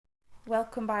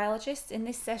welcome biologists. In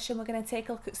this session we're going to take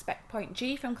a look at spec point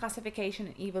G from classification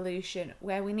and evolution,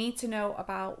 where we need to know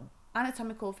about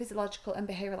anatomical, physiological and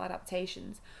behavioural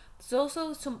adaptations. There's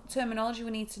also some terminology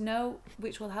we need to know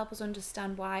which will help us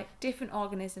understand why different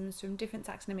organisms from different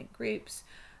taxonomic groups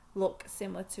look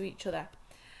similar to each other.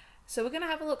 So we're going to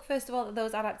have a look first of all at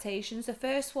those adaptations. The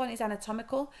first one is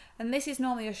anatomical, and this is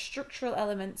normally a structural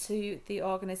element to the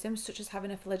organism, such as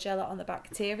having a flagella on the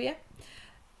bacteria.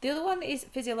 The other one is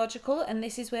physiological, and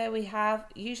this is where we have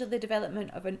usually the development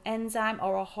of an enzyme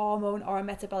or a hormone or a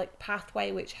metabolic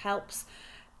pathway which helps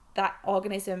that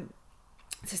organism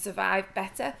to survive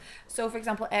better. So for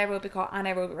example, aerobic or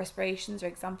anaerobic respirations are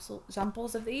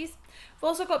examples of these. We've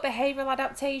also got behavioural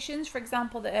adaptations, for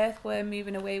example the earthworm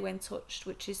moving away when touched,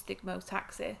 which is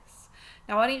stigmotaxis.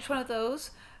 Now on each one of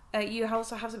those you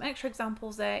also have some extra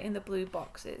examples there in the blue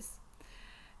boxes.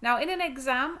 Now in an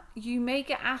exam you may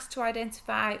get asked to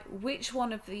identify which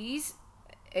one of these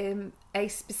a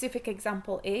specific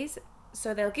example is.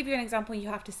 So they'll give you an example and you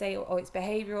have to say, oh, it's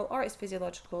behavioural, or it's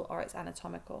physiological, or it's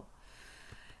anatomical.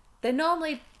 They're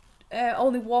normally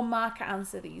only 1 marker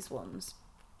answer, these ones.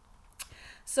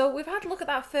 So we've had a look at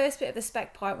that first bit of the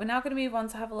spec point. We're now going to move on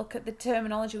to have a look at the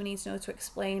terminology we need to know to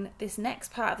explain this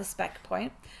next part of the spec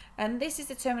point. And this is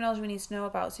the terminology we need to know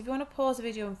about. So if you want to pause the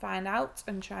video and find out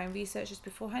and try and research this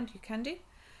beforehand, you can do.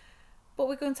 But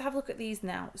we're going to have a look at these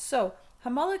now. So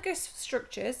homologous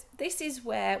structures, this is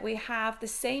where we have the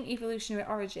same evolutionary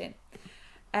origin.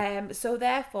 So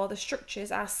therefore the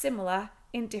structures are similar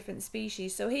in different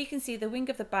species. So here you can see the wing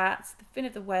of the bat, the fin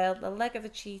of the whale, the leg of the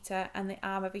cheetah and the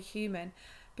arm of a human.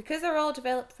 Because they're all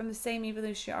developed from the same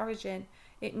evolutionary origin,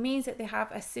 it means that they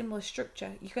have a similar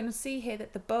structure. You can see here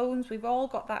that the bones, we've all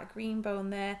got that green bone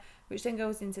there, which then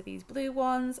goes into these blue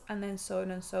ones, and then so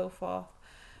on and so forth.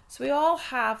 So we all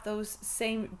have those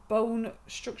same bone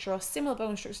structure or similar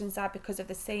bone structures inside because of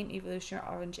the same evolutionary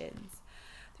origins.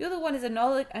 The other one is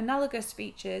analogous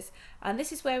features, and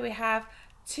this is where we have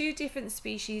 2 different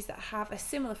species that have a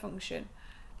similar function,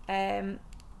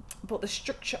 but the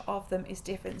structure of them is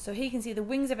different. So here you can see the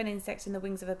wings of an insect and the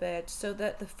wings of a bird. So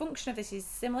that the function of this is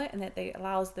similar in that it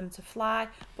allows them to fly,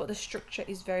 but the structure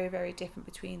is very, very different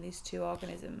between these 2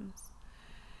 organisms.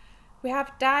 We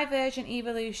have divergent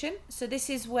evolution. So this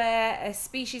is where a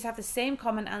species have the same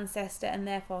common ancestor and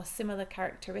therefore similar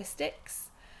characteristics.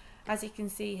 As you can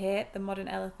see here, the modern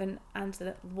elephant and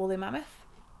the woolly mammoth.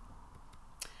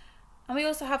 And we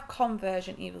also have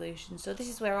convergent evolution. So this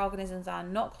is where organisms are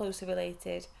not closely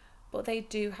related, but they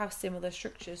do have similar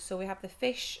structures. So we have the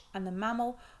fish and the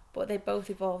mammal, but they both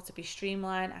evolved to be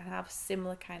streamlined and have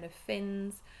similar kind of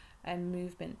fins and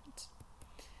movement.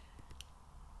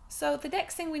 So the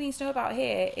next thing we need to know about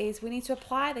here is we need to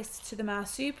apply this to the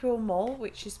marsupial mole,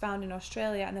 which is found in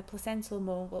Australia, and the placental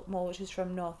mole, which is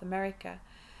from North America.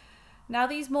 Now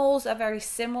these moles are very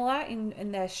similar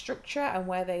in their structure and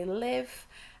where they live.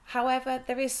 However,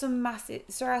 there are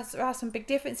some big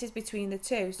differences between the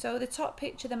 2. So the top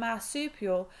picture, the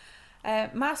marsupial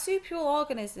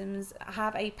organisms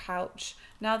have a pouch.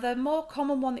 Now the more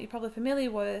common one that you're probably familiar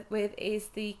with is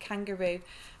the kangaroo.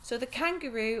 So the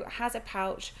kangaroo has a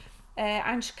pouch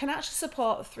and can actually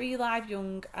support 3 live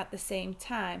young at the same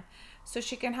time. So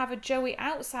she can have a joey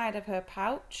outside of her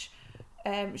pouch.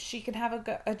 She can have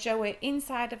a joey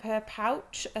inside of her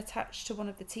pouch attached to one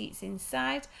of the teats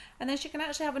inside, and then she can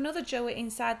actually have another joey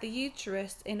inside the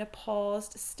uterus in a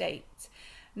paused state.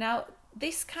 Now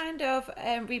this kind of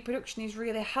reproduction is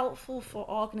really helpful for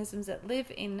organisms that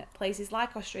live in places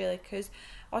like Australia, because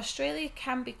Australia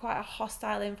can be quite a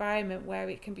hostile environment where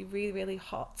it can be really, really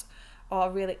hot or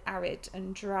really arid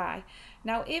and dry.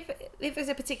 Now if there's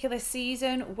a particular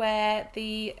season where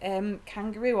the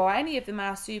kangaroo or any of the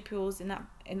marsupials in that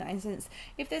instance,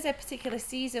 if there's a particular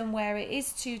season where it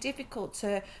is too difficult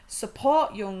to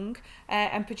support young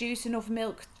and produce enough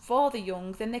milk for the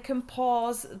young, then they can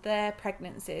pause their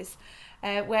pregnancies.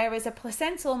 Whereas a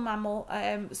placental mammal,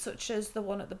 such as the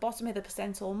one at the bottom here, the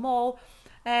placental mole,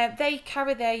 they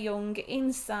carry their young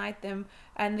inside them,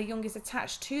 and the young is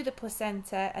attached to the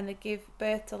placenta and they give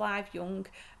birth to live young,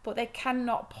 but they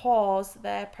cannot pause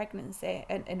their pregnancy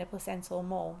in a placental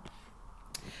mole.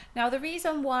 Now the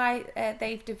reason why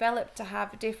they've developed to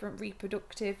have different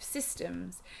reproductive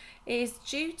systems is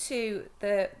due to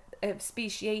the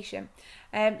speciation.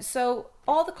 So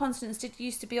all the continents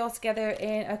used to be all together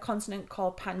in a continent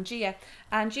called Pangaea,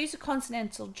 and due to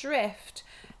continental drift,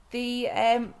 the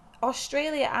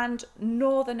Australia and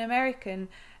Northern American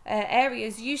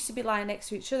areas used to be lying next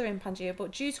to each other in Pangaea,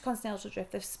 but due to continental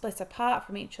drift they've split apart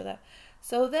from each other.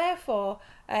 So therefore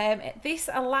this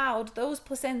allowed those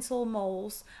placental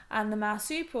moles and the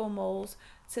marsupial moles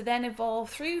to then evolve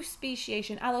through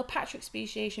speciation, allopatric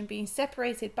speciation, being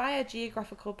separated by a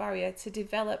geographical barrier to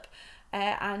develop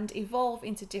and evolve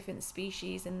into different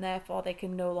species, and therefore they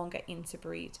can no longer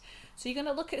interbreed. So you're going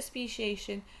to look at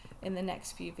speciation in the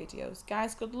next few videos.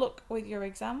 Guys, good luck with your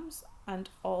exams and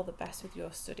all the best with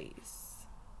your studies.